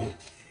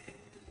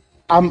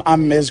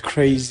 I'm as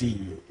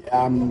crazy.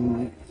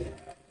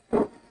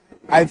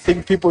 I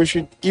think people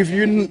should, if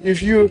you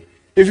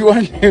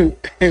want to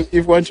if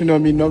you want to know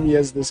me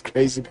as this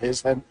crazy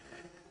person.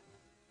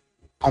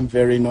 I'm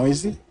very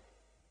noisy.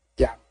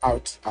 Yeah,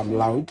 I'm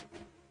loud.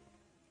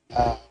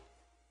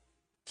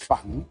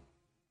 Fun.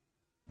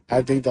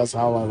 I think that's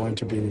how I want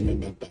to be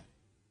remembered by.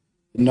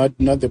 Not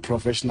the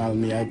professional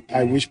me.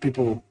 I wish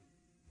people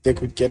they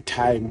could get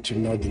time to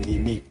know the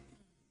me.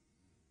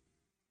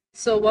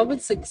 So, what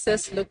would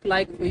success look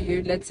like for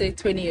you, let's say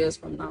 20 years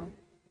from now?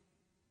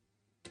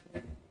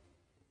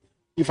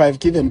 If I've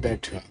given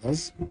back to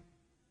others,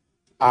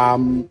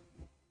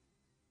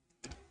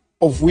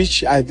 of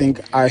which I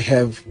think I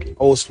have,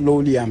 or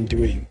slowly I'm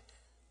doing,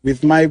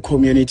 with my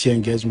community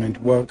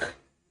engagement work,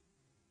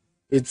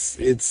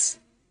 it's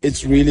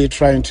really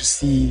trying to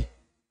see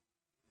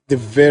the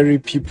very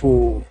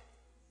people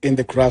in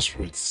the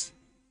grassroots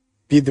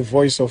be the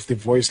voice of the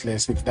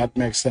voiceless, if that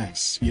makes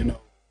sense.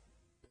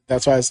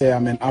 That's why I say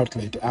I'm an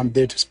outlet. I'm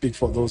there to speak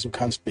for those who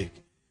can't speak.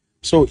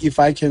 So if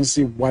I can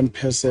see one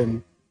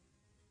person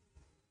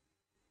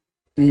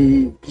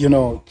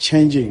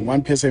changing,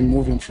 one person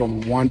moving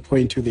from one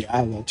point to the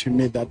other, to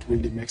me that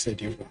really makes a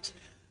difference.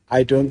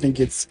 I don't think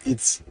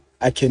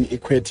I can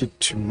equate it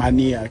to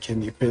money, I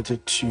can equate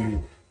it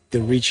to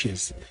the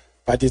riches,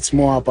 but it's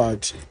more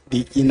about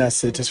the inner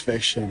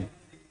satisfaction,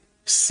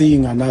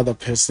 seeing another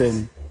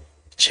person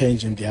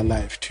changing their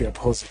life to a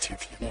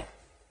positive,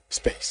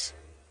 space.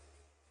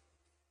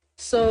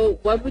 So,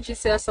 what would you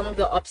say are some of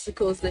the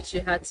obstacles that you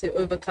had to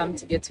overcome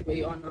to get to where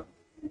you are now?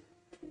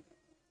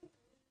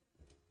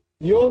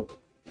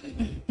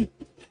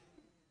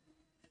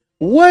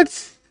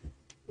 What?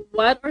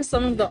 What are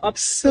some of the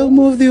obstacles? Some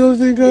of the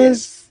obstacles.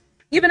 Yes.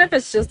 Even if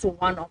it's just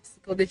one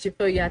obstacle that you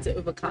feel you had to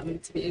overcome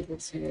to be able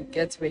to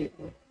get to where you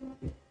are.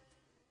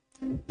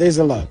 There's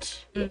a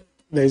lot.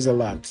 There's a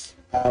lot.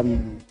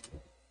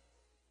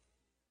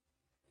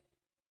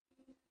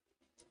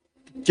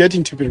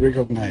 Getting to be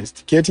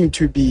recognized, getting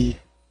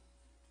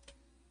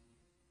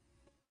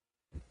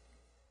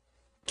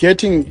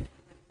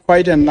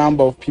quite a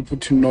number of people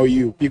to know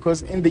you,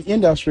 because in the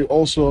industry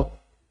also,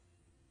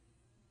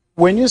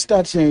 when you're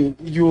starting,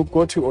 you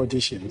go to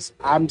auditions.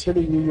 I'm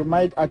telling you, you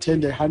might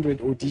attend 100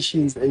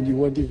 auditions and you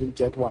won't even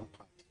get one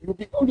part. You'll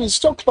be always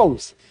so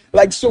close,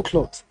 like so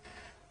close.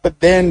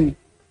 But then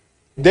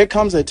there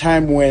comes a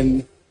time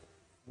when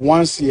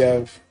once you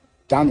have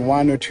done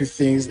one or two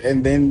things,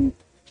 and then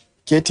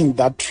getting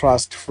that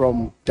trust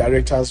from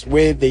directors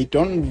where they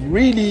don't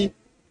really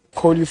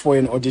call you for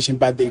an audition,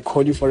 but they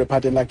call you for a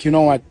part, and like, you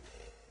know what,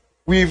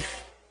 we've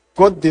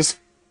got this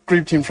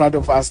script in front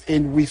of us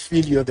and we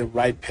feel you're the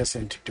right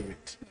person to do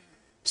it.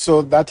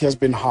 So that has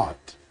been hard.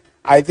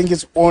 I think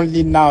it's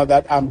only now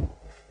that I'm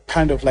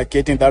kind of like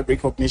getting that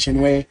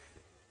recognition where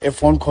a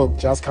phone call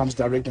just comes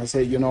direct and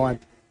say, you know what,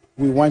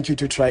 we want you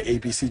to try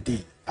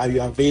ABCD. Are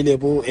you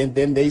available? And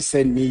then they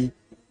send me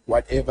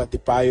whatever the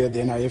bio,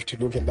 then I have to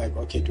look at like,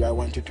 okay, do I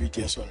want to do it,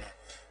 yes or no?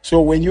 So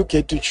when you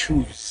get to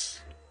choose,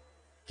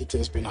 it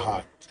has been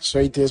hard. So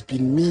it has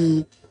been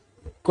me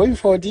going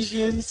for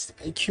auditions,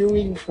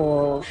 queuing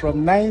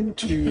from 9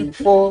 to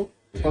 4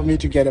 for me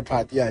to get a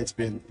part. Yeah, it's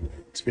been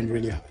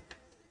really hard.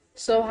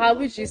 So how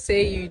would you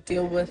say you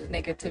deal with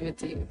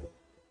negativity?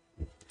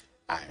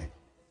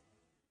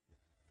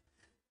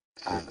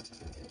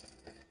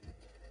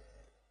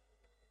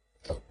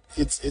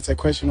 it's a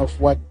question of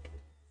what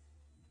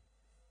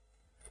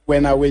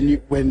when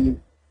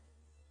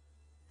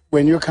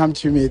you come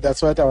to me.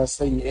 That's what I was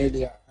saying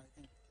earlier. I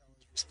think I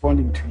was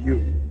responding to you.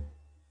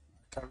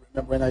 I can't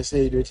remember when I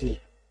said it.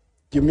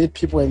 You meet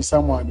people and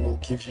someone will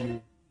give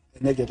you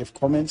a negative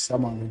comment,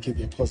 someone will give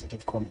you a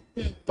positive comment.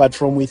 But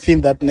from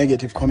within that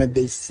negative comment,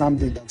 there's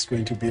something that's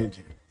going to build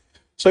you.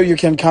 So you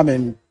can come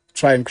and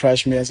try and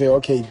crush me and say,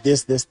 okay,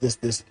 this.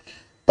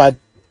 But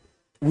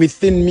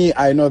within me,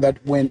 I know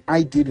that when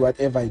I did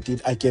whatever I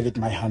did, I gave it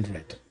my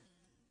 100.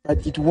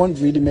 But it won't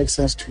really make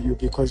sense to you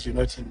because you're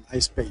not in my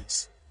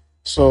space.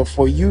 So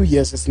for you,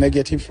 yes, it's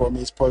negative. For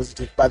me, it's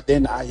positive. But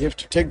then I have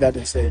to take that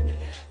and say,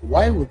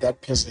 why would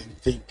that person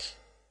think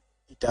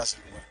it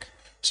doesn't work?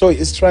 So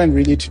it's trying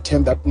really to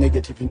turn that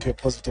negative into a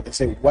positive and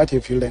say, what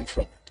have you learned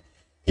from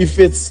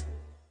it?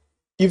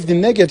 If the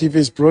negative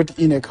is brought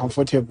in a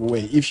comfortable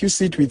way, if you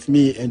sit with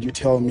me and you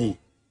tell me,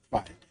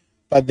 fine.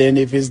 But then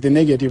if it's the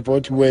negative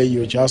brought where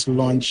you just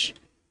launch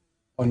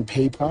on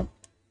paper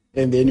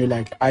and then you're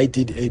like, I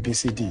did A, B,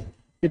 C, D,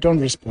 you don't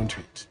respond to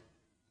it.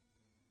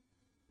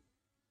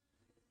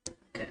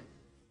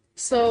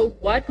 So,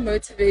 what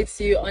motivates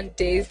you on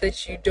days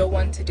that you don't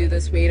want to do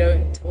this weight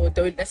or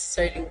don't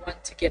necessarily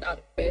want to get out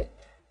of bed?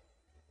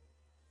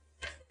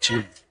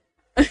 Gym.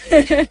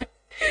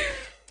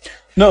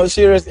 No,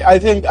 seriously, I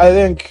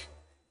think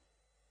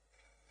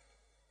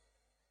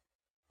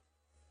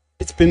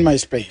it's been my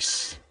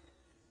space.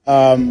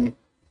 I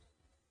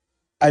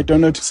don't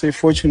know to say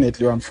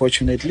fortunately or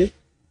unfortunately.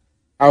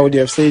 I would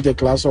have said a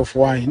glass of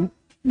wine,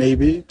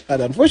 maybe,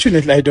 but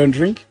unfortunately I don't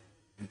drink.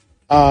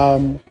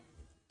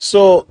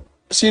 So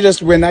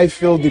seriously, when I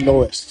feel the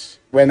lowest,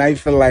 when I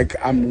feel like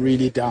I'm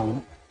really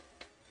down,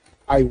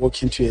 I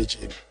walk into a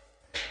gym.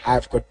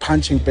 I've got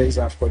punching bags,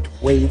 I've got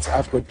weights,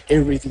 I've got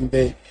everything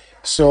there.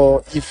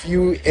 So if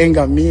you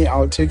anger me,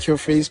 I'll take your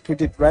face,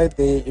 put it right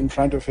there in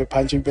front of a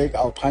punching bag.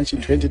 I'll punch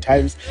it 20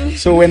 times.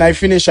 So when I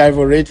finish, I've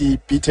already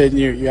beaten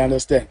you. You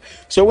understand?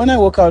 So when I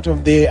walk out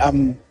of there,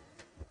 I'm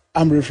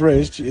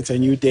refreshed. It's a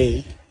new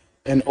day.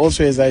 And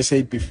also, as I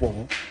said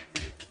before,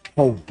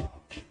 home.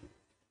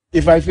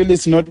 If I feel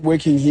it's not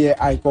working here,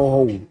 I go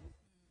home.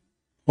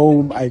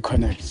 Home, I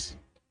connect.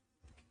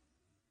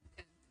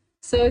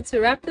 So, to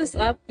wrap this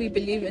up, we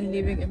believe in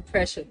leaving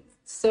impressions.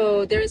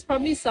 So, there is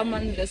probably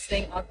someone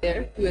listening out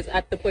there who is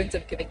at the point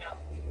of giving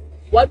up.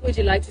 What would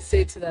you like to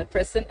say to that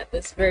person at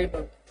this very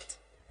moment?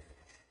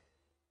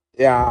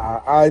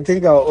 Yeah, I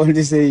think I'll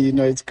only say,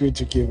 it's good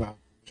to give up.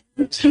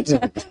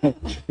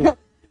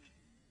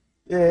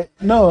 Yeah,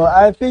 no,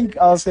 I think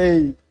I'll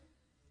say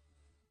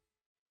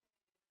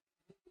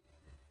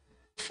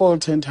fall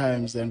 10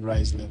 times and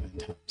rise 11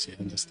 times. You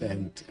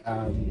understand?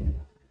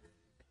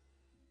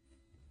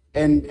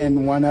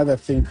 And one other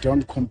thing,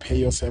 don't compare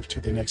yourself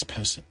to the next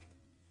person.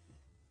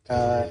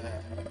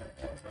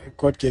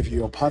 God gave you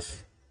your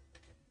path.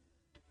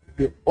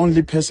 The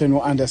only person who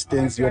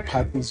understands your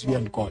path is you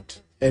and God.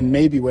 And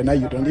maybe when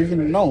you don't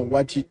even know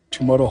what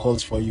tomorrow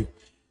holds for you.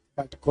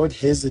 But God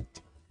has it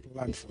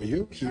planned for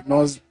you. He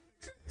knows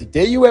the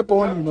day you were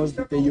born. He knows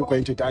the day you're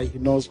going to die. He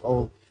knows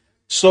all.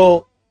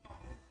 So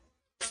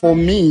for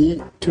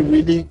me to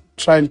really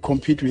try and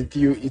compete with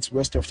you, it's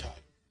waste of time.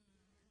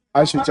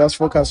 I should just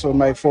focus on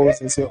my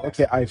faults and say,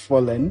 okay, I've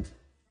fallen.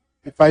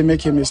 If I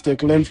make a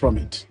mistake, learn from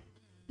it.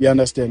 You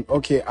understand?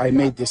 Okay, I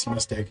made this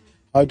mistake.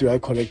 How do I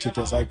correct it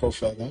as I go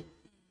further?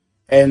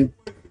 And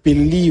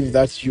believe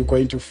that you're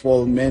going to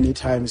fall many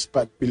times,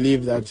 but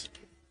believe that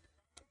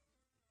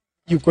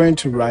you're going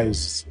to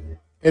rise.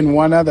 And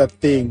one other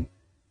thing,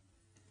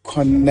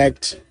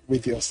 connect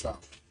with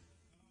yourself.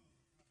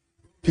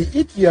 Be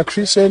it you're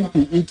Christian,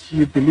 be it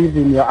you believe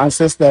in your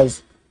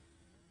ancestors,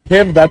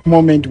 have that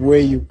moment where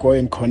you go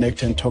and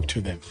connect and talk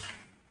to them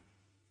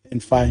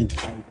and find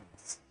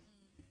guidance.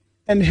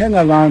 And hang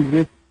around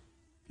with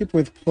people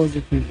with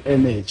positive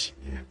energy.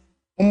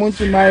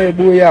 Umuntu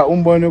mayebuya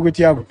umbone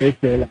ukuthi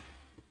yakubhedela.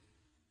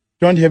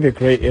 Don't have a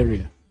gray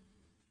area.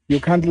 You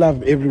can't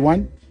love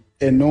everyone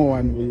and no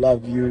one will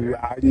love you.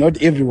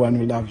 Not everyone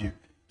will love you.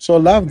 So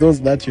love those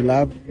that you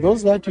love.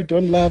 Those that you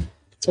don't love,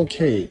 it's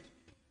okay.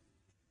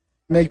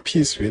 Make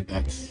peace with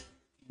that.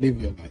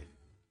 Live your life.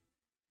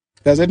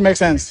 Does it make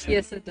sense?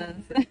 Yes, it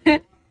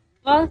does.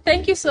 Well,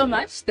 thank you so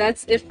much.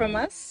 That's it from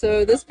us.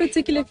 So this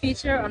particular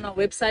feature on our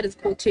website is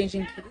called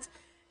Changing Keys.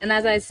 And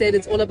as I said,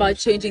 it's all about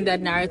changing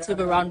that narrative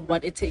around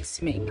what it takes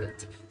to make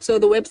it. So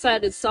the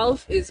website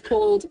itself is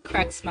called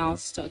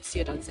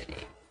cracksmiles.co.za.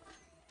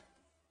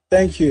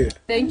 Thank you.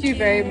 Thank you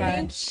very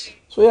much.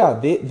 So yeah,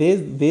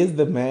 there's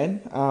the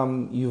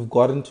man. You've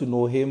gotten to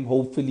know him.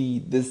 Hopefully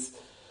this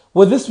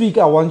week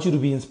I want you to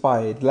be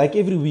inspired. Like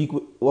every week,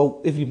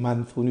 well, every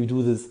month when we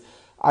do this,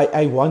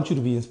 I want you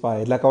to be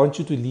inspired. Like I want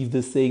you to leave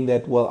this saying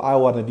that, well, I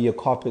want to be a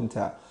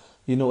carpenter.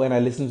 And I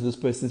listen to this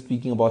person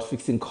speaking about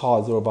fixing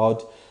cars or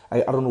about,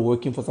 I don't know,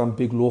 working for some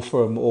big law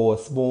firm or a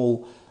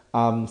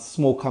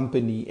small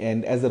company.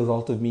 And as a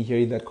result of me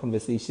hearing that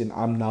conversation,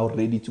 I'm now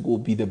ready to go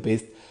be the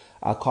best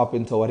a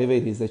carpenter, whatever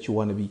it is that you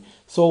want to be.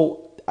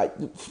 So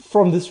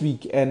from this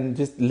week and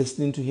just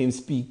listening to him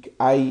speak,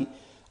 I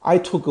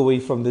took away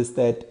from this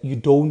that you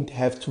don't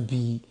have to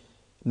be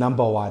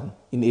number one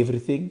in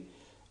everything.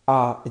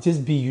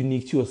 Just be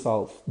unique to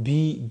yourself.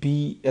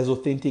 Be as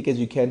authentic as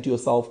you can to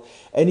yourself.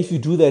 And if you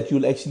do that,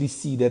 you'll actually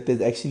see that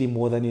there's actually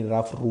more than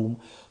enough room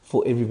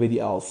for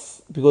everybody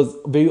else. Because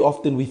very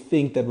often we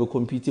think that we're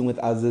competing with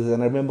others.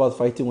 And I remember I was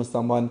fighting with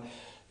someone,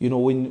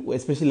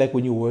 especially like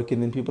when you work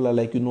and then people are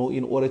like,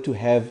 in order to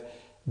have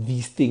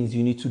these things,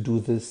 you need to do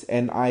this.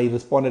 And I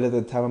responded at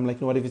the time, I'm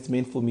like, what, if it's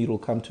meant for me, it'll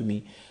come to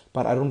me.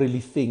 But I don't really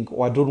think,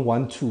 or I don't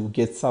want to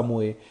get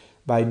somewhere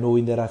by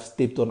knowing that I've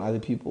stepped on other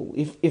people.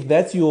 If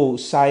that's your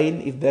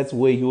shine, if that's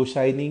where you're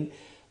shining,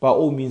 by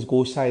all means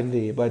go shine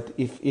there. But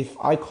if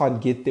I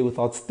can't get there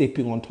without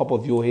stepping on top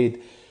of your head,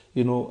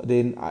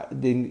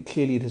 then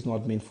clearly it is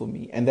not meant for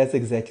me. And that's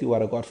exactly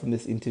what I got from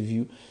this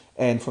interview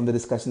and from the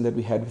discussion that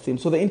we had with him.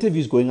 So the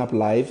interview is going up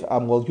live.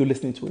 Well, you're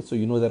listening to it, so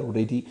you know that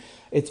already.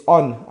 It's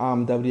on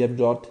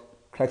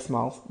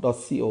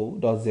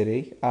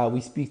www.cracksmile.co.za.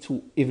 We speak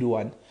to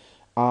everyone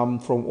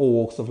from all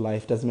walks of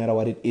life. Doesn't matter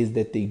what it is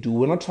that they do.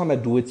 We're not trying to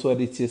do it so that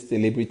it's just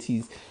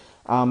celebrities.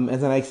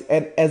 As I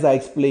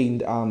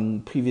explained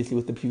previously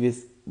with the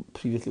previous,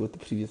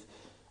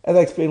 as I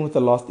explained with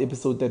the last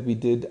episode that we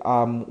did,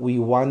 we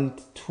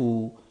wanted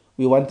to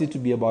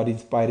be about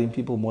inspiring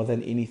people more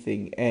than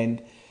anything.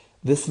 And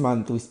this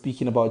month we're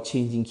speaking about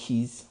changing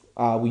keys.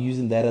 We're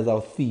using that as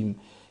our theme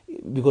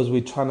because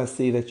we're trying to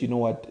say that,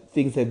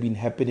 things have been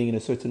happening in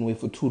a certain way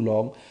for too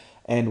long.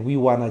 And we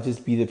want to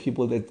just be the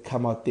people that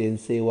come out there and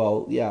say,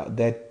 well, yeah,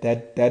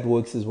 that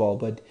works as well.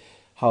 But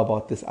how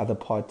about this other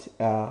part?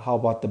 How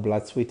about the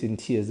blood, sweat, and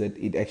tears that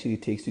it actually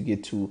takes to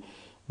get to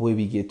where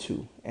we get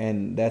to?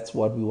 And that's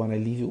what we want to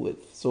leave you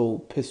with. So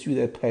pursue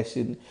that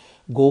passion.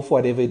 Go for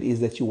whatever it is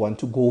that you want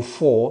to go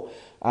for.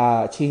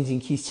 Changing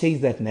keys,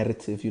 change that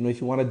narrative.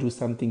 If you want to do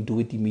something,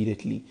 do it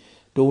immediately.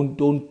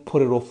 Don't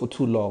put it off for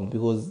too long,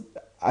 because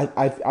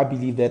I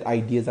believe that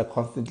ideas are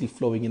constantly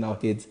flowing in our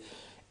heads.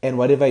 And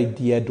whatever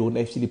idea don't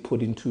actually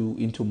put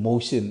into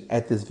motion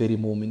at this very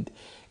moment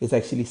is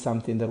actually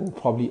something that will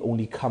probably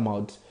only come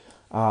out.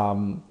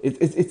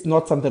 It's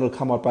not something that will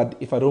come out, but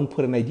if I don't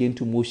put an idea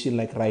into motion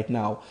like right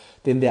now,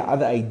 then there are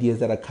other ideas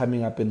that are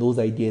coming up, and those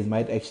ideas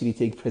might actually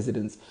take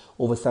precedence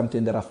over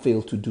something that I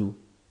failed to do,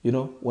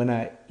 when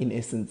I, in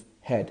essence,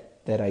 had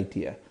that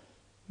idea.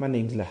 My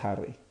name's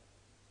Lahari.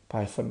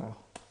 Bye for now.